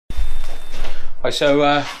Hi,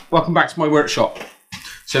 so welcome back to my workshop.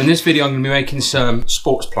 So in this video I'm going to be making some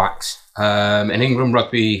sports plaques, an England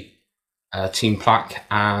rugby team plaque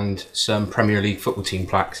and some Premier League football team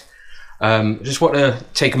plaques. I just want to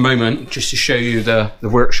take a moment just to show you the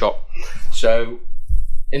workshop. So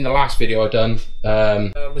in the last video I done,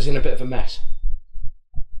 I was in a bit of a mess.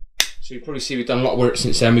 So you probably see we've done a lot of work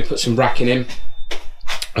since then. We put some racking in,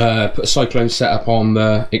 put a cyclone setup on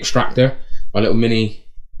the extractor, my little mini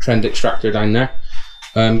trend extractor down there.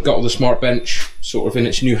 Got all the Smartbench sort of in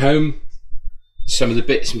its new home. Some of the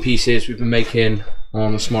bits and pieces we've been making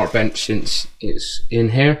on the Smartbench since it's in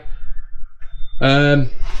here. Made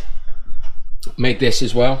this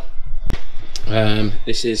as well.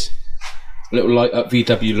 This is a little light up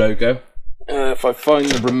VW logo. If I find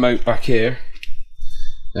the remote back here,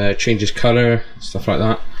 changes colour, stuff like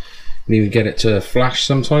that. You can even get it to flash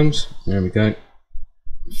sometimes. There we go.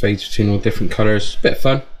 Fades between all different colours. Bit of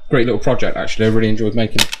fun. Great little project actually. I really enjoyed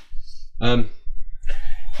making it.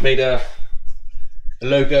 Made a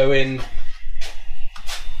logo in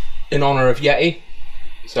honour of Yeti.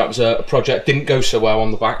 So that was a project. Didn't go so well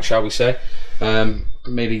on the back, shall we say.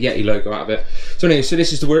 Made a Yeti logo out of it. So anyway, so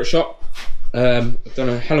this is the workshop. I've done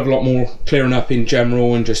a hell of a lot more clearing up in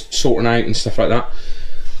general and just sorting out and stuff like that.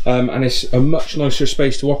 And it's a much nicer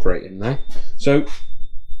space to operate in now. So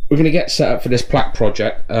we're going to get set up for this plaque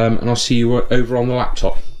project, and I'll see you over on the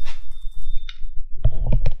laptop.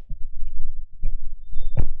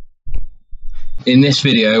 In this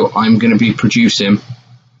video I'm going to be producing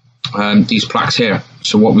these plaques here.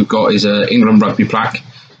 So what we've got is an England rugby plaque,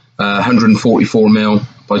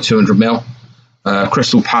 144mm by 200mm,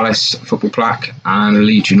 Crystal Palace football plaque and a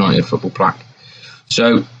Leeds United football plaque.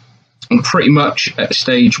 So I'm pretty much at a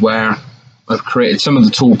stage where I've created some of the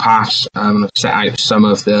tool paths and I've set out some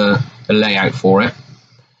of the layout for it.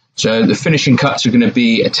 So the finishing cuts are going to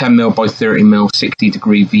be a 10mm by 30mm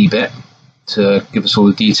 60-degree V-bit to give us all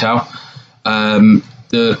the detail.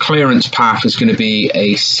 The clearance path is going to be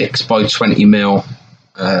a 6 by 20mm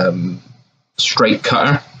straight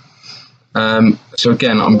cutter. So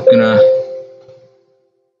again, I'm going to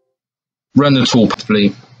run the tool path.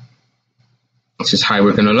 This is how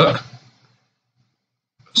we're going to look.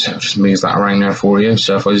 So I'll just move that around there for you.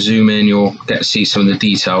 So if I zoom in, you'll get to see some of the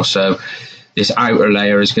detail. So this outer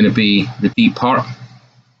layer is going to be the deep part,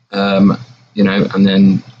 you know, and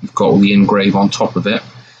then you've got all the engrave on top of it.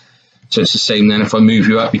 So it's the same then. If I move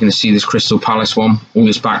you up, you're going to see this Crystal Palace one. All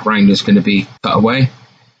this background is going to be cut away.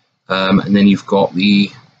 And then you've got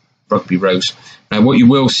the rugby rose. Now what you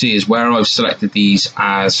will see is where I've selected these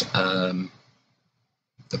as a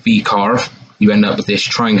V-carve, you end up with this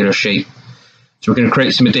triangular shape. So we're going to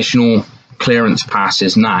create some additional clearance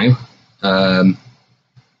passes now,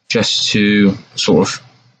 just to sort of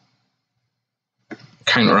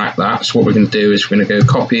counteract that. So what we're going to do is we're going to go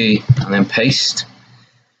copy and then paste.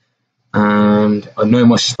 And I know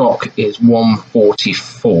my stock is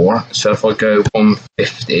 144, so if I go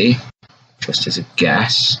 150, just as a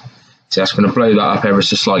guess, so that's going to blow that up ever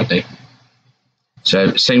so slightly.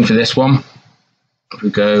 So same for this one. If we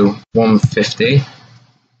go 150,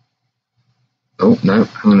 oh no,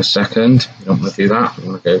 hang on a second, you don't want to do that. I'm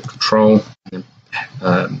going to go control, and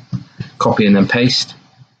then, copy and then paste.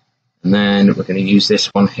 And then we're going to use this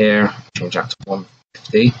one here, change that to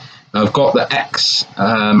 150. Now I've got the X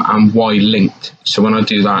and Y linked, so when I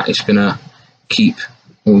do that it's going to keep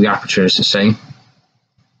all the apertures the same.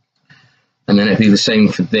 And then it'll be the same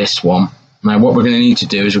for this one. Now what we're going to need to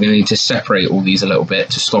do is we're going to need to separate all these a little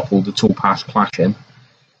bit to stop all the tool paths clashing.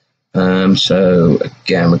 So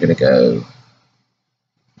again we're going to go,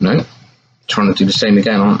 no, trying to do the same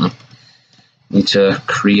again, aren't I? Need to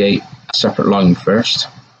create a separate line first.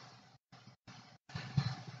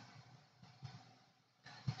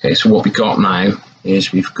 Okay, so what we got now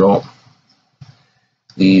is we've got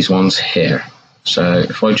these ones here. So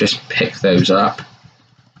if I just pick those up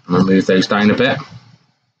and I'll move those down a bit,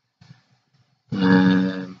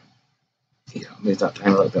 yeah, I'll move that down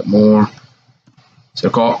a little bit more. So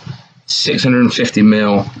I've got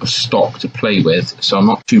 650mm of stock to play with, so I'm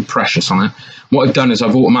not too precious on it. What I've done is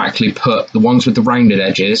I've automatically put the ones with the rounded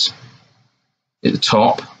edges at the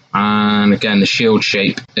top, and again the shield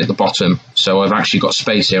shape at the bottom. So I've actually got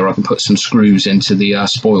space here. I can put some screws into the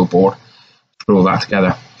spoil board, put all that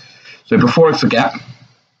together. So before I forget,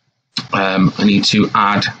 I need to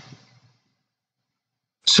add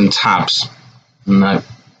some tabs. No,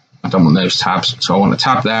 I don't want those tabs. So I want a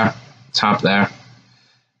tab there, tab there.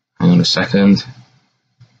 Hang on a second.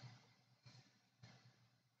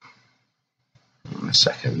 Hang on a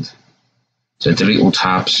second. So delete all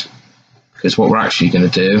tabs. Because what we're actually going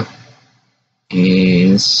to do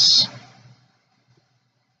is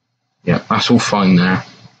Yeah, that's all fine there.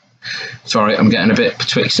 Sorry, I'm getting a bit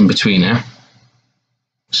betwixt and between here.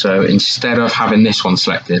 So instead of having this one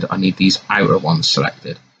selected, I need these outer ones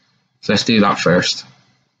selected. So let's do that first.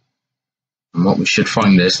 And what we should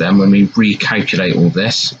find is then when we recalculate all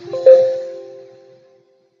this.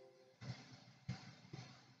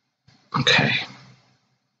 Okay.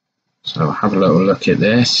 So have a little look at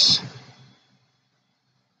this.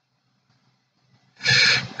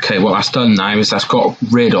 Okay, what that's done now is that's got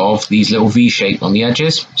rid of these little V-shape on the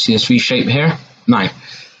edges. See this V-shape here? Now,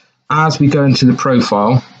 as we go into the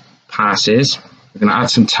profile passes, we're going to add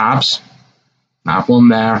some tabs. I have one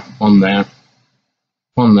there, one there,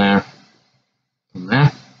 one there, one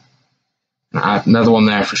there. And add another one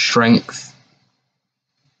there for strength.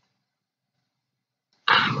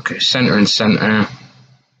 And we'll go center and center.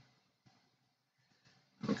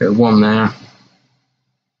 We'll go one there.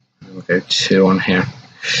 And we'll go two on here.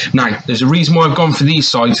 Now, there's a reason why I've gone for these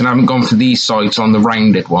sides and I haven't gone for these sides on the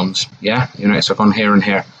rounded ones. Yeah, you know, so I've gone here and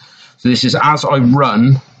here. So this is as I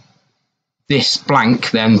run this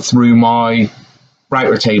blank then through my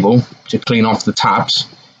router table to clean off the tabs.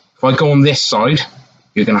 If I go on this side,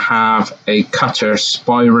 you're going to have a cutter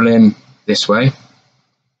spiraling this way.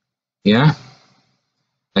 Yeah.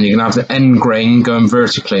 And you're going to have the end grain going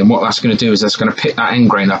vertically. And what that's going to do is that's going to pick that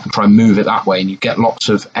end grain up and try and move it that way. And you get lots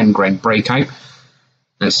of end grain breakout.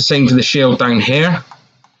 And it's the same for the shield down here.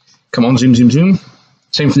 Come on, zoom, zoom, zoom.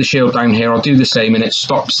 Same for the shield down here. I'll do the same and it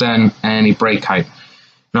stops then any breakout.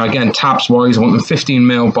 Now again, tabs wise, I want them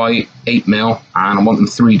 15mm by 8mm and I want them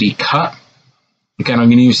 3D cut. Again, I'm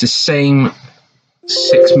going to use the same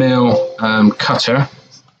 6mm cutter.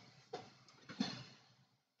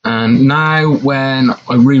 And now when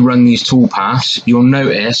I rerun these toolpaths, you'll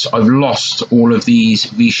notice I've lost all of these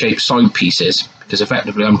V-shaped side pieces because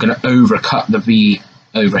effectively I'm going to overcut the V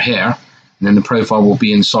over here and then the profile will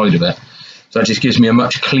be inside of it. So that just gives me a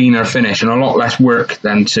much cleaner finish and a lot less work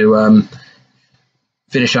than to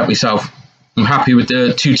finish up myself. I'm happy with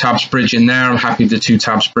the 2 tabs bridge in there. I'm happy with the 2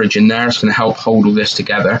 tabs bridge in there. It's going to help hold all this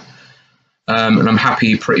together. And I'm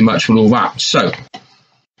happy pretty much with all that. So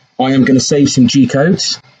I am going to save some G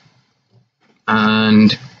codes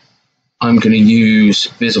and I'm going to use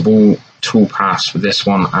visible toolpaths for this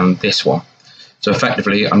one and this one. So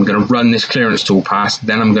effectively I'm going to run this clearance toolpath,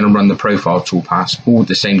 then I'm going to run the profile toolpath, all with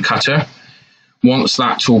the same cutter. Once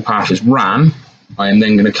that toolpath is ran, I am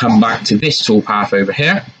then going to come back to this toolpath over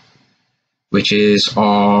here, which is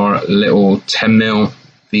our little 10mm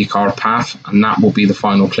v-carve path, and that will be the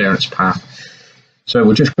final clearance path. So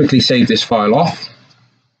we'll just quickly save this file off.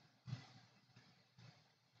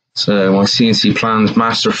 So my CNC plans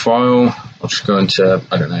master file, I'll just go into,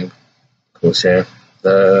 I don't know, of course here,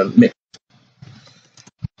 the mixed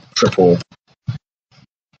triple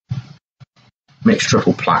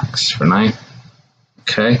plaques for now.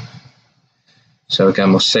 Okay. So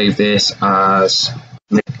again, we'll save this as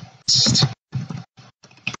mixed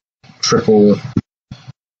triple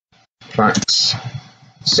plaques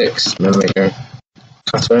 6mm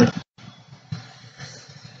cutter.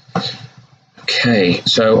 Okay,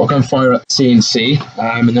 so I'll go and fire up CNC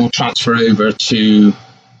and then we'll transfer over to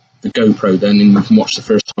the GoPro then and we can watch the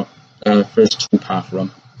first toolpath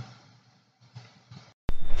run.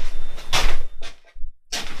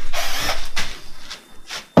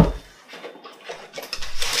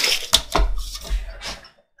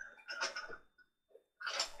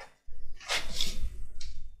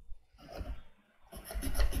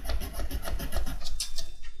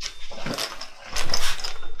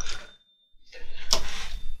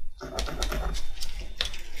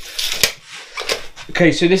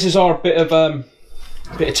 Okay, so this is our bit of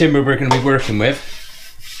timber we're going to be working with.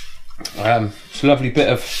 It's a lovely bit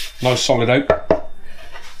of nice solid oak.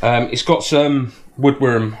 It's got some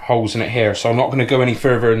woodworm holes in it here, so I'm not going to go any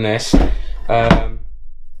further in this. But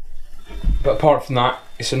apart from that,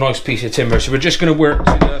 it's a nice piece of timber. So we're just going to work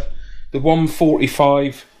to the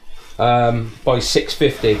 145 by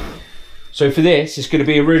 650. So for this, it's going to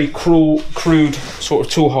be a really crude sort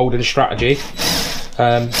of tool holding strategy.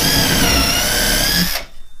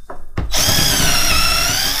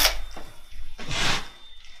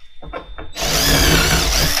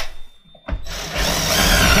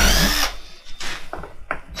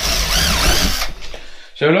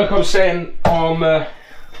 So like I was saying on the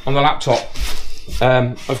laptop,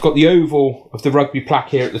 I've got the oval of the rugby plaque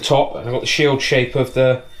here at the top, and I've got the shield shape of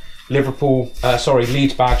the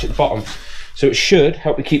Leeds badge at the bottom. So it should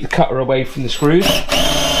help me keep the cutter away from the screws.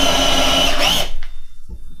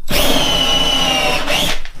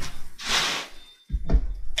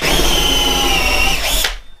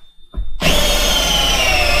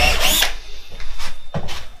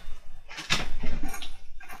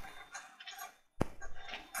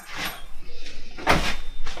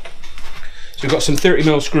 we've got some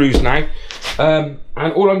 30mm screws now,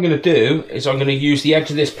 and all I'm going to do is I'm going to use the edge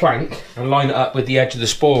of this plank and line it up with the edge of the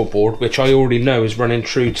spoil board, which I already know is running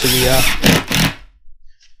true to the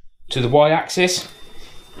y-axis.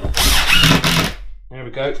 There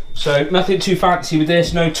we go. So nothing too fancy with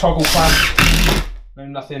this, no toggle clamp, no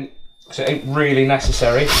nothing, so it ain't really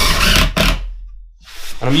necessary.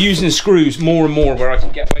 And I'm using the screws more and more where I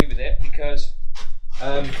can get away with it, because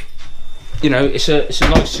you know, it's a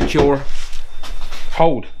nice secure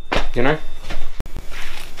hold, you know.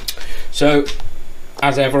 So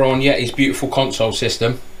as ever on Yeti's beautiful console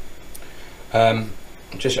system,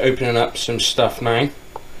 just opening up some stuff now.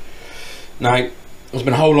 Now there's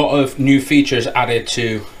been a whole lot of new features added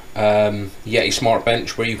to Yeti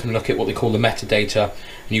Smartbench, where you can look at what they call the metadata,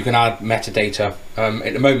 and you can add metadata.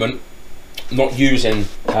 At the moment I'm not using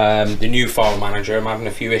the new file manager. I'm having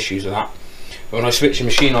a few issues with that. But when I switched the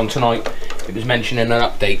machine on tonight, it was mentioning an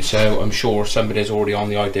update, so I'm sure somebody's already on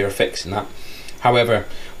the idea of fixing that. However,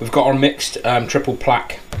 we've got our mixed triple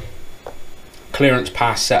plaque clearance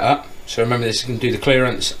pass set up. So remember, this can do the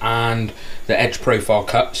clearance and the edge profile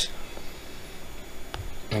cuts.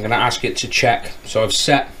 I'm going to ask it to check. So I've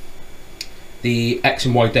set the X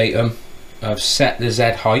and Y datum, I've set the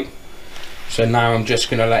Z height. So now I'm just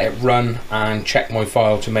going to let it run and check my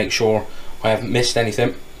file to make sure I haven't missed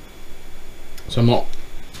anything. So I'm not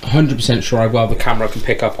 100% sure how well the camera can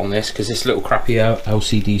pick up on this, because this little crappy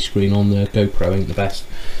LCD screen on the GoPro ain't the best.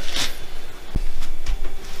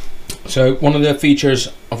 So one of the features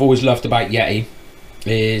I've always loved about Yeti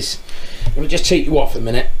is, let me just take you off a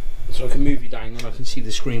minute so I can move you down and I can see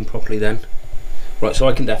the screen properly then. Right, so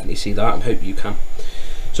I can definitely see that, I hope you can.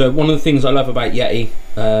 So one of the things I love about Yeti,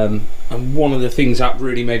 and one of the things that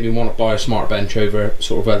really made me want to buy a Smartbench over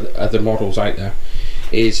sort of other models out there,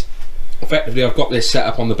 is effectively I've got this set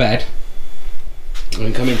up on the bed. I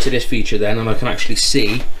can come into this feature then and I can actually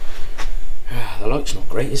see, the light's not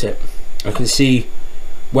great, is it? I can see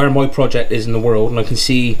where my project is in the world, and I can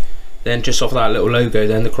see then just off that little logo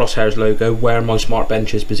then, the crosshairs logo, where my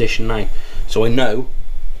Smartbench is positioned now. So I know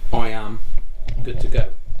I am good to go.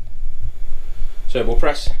 So we'll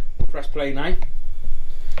press play now,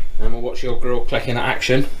 and we'll watch your girl click in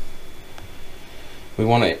action. We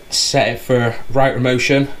want to set it for router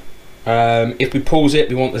motion. If we pause it,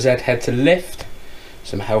 we want the Z head to lift,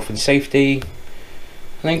 some health and safety,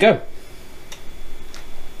 and then go.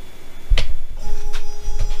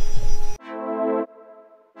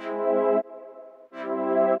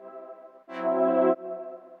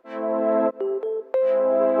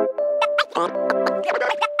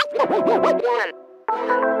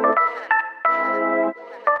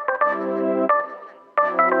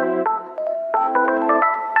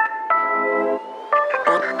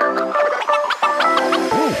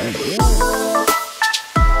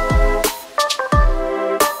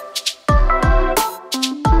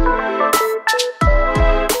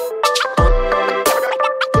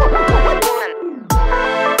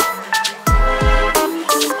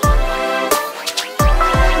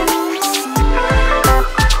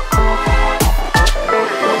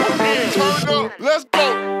 Let's go.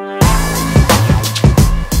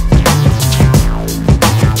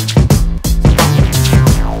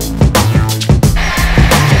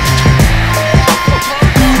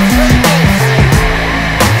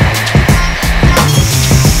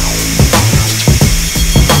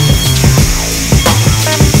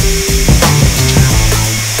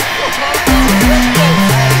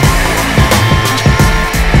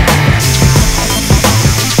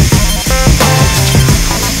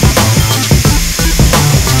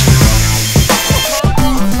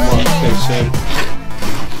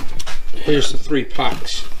 Here's the 3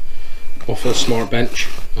 plaques off the Smartbench.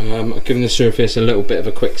 I've given the surface a little bit of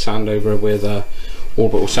a quick sand over with a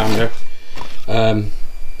orbital sander.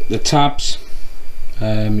 The tabs,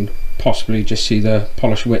 possibly just see the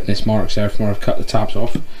polish witness marks there from where I've cut the tabs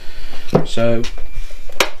off. So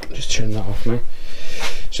just turn that off now.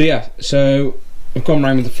 So yeah, so I've gone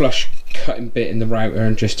around with the flush cutting bit in the router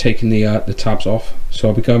and just taking the tabs off. So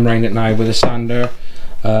I'll be going around it now with a sander.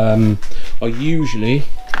 I usually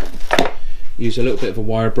use a little bit of a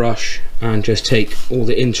wire brush and just take all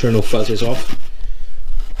the internal fuzzes off.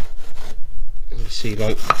 You see,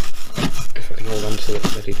 like, if I can hold on to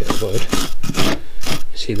this bloody bit of wood,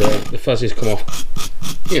 see the fuzzes come off,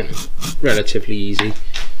 you know, relatively easy. A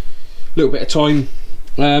little bit of time,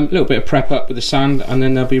 a little bit of prep up with the sand, and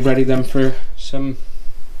then they'll be ready then for some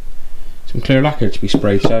clear lacquer to be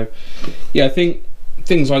sprayed. So yeah, I think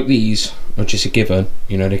things like these are just a given,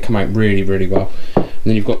 you know, they come out really, really well. And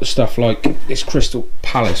then you've got the stuff like this Crystal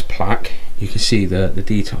Palace plaque. You can see the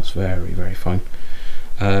details very, very fine.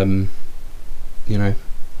 you know,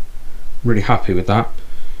 really happy with that.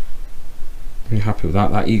 Really happy with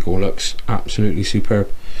that. That eagle looks absolutely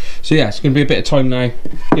superb. So yeah, it's going to be a bit of time now.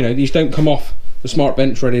 You know, these don't come off the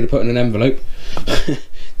Smartbench ready to put in an envelope.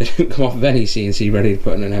 They don't come off of any CNC ready to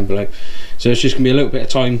put in an envelope. So it's just going to be a little bit of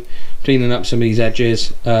time cleaning up some of these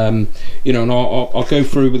edges. You know, and I'll go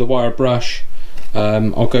through with a wire brush.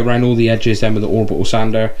 I'll go around all the edges then with the orbital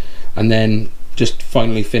sander, and then just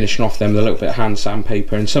finally finishing off them with a little bit of hand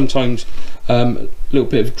sandpaper, and sometimes a little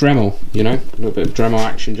bit of Dremel, you know, a little bit of Dremel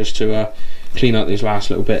action just to clean up these last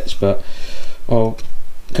little bits. But I'll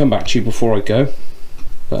come back to you before I go.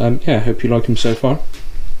 But yeah, I hope you like them so far.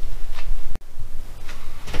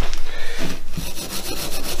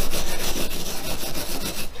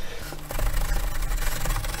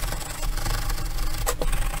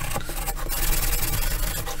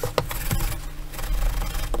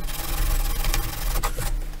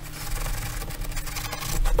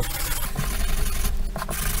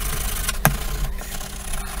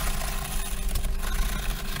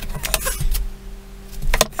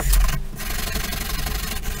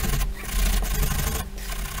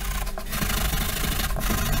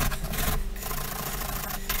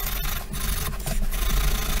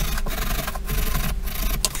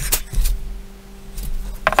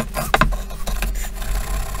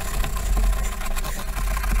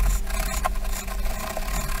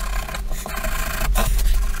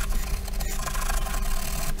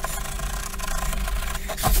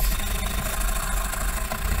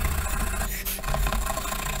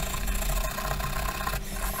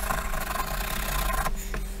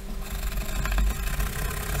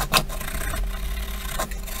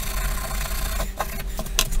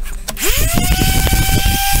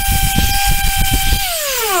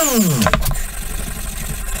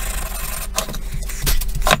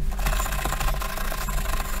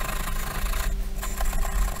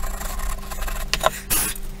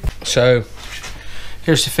 So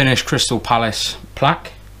here's the finished Crystal Palace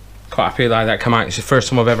plaque. Quite happy with how that came out. It's the first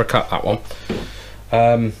time I've ever cut that one.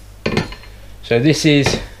 So this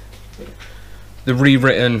is the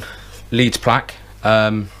rewritten Leeds plaque.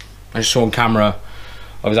 I just saw on camera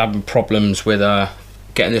I was having problems with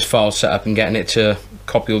getting this file set up and getting it to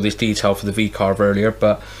copy all this detail for the v-carve earlier,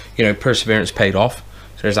 but you know, perseverance paid off.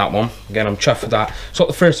 So there's that one. Again, I'm chuffed with that. It's not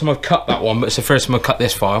the first time I've cut that one, but it's the first time I've cut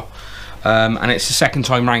this file. And it's the second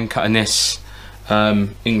time round cutting this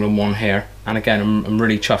England one here. And again, I'm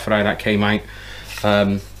really chuffed with how that came out.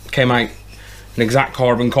 Came out an exact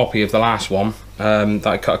carbon copy of the last one that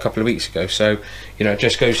I cut a couple of weeks ago. So, you know, it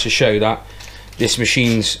just goes to show that this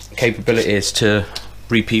machine's capabilities to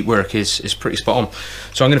repeat work is pretty spot on.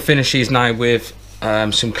 So I'm going to finish these now with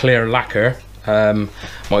some clear lacquer.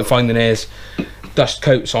 What I'm finding is dust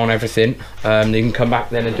coats on everything. You can come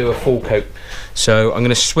back then and do a full coat. So I'm going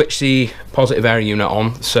to switch the positive air unit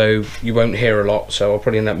on, so you won't hear a lot. So I'll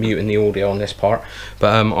probably end up muting the audio on this part,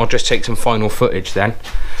 but I'll just take some final footage then.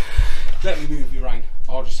 Let me move you around.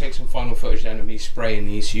 I'll just take some final footage then of me spraying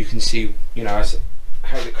these, so you can see, you know,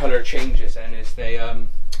 how the colour changes then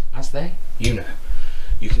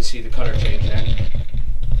you can see the colour change then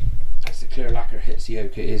as the clear lacquer hits the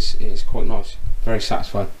oak. It is quite nice, very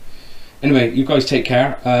satisfying. Anyway, you guys take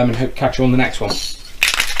care, and hope to catch you on the next one.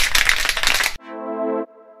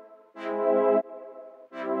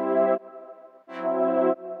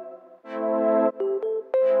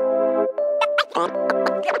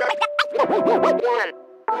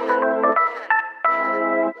 One.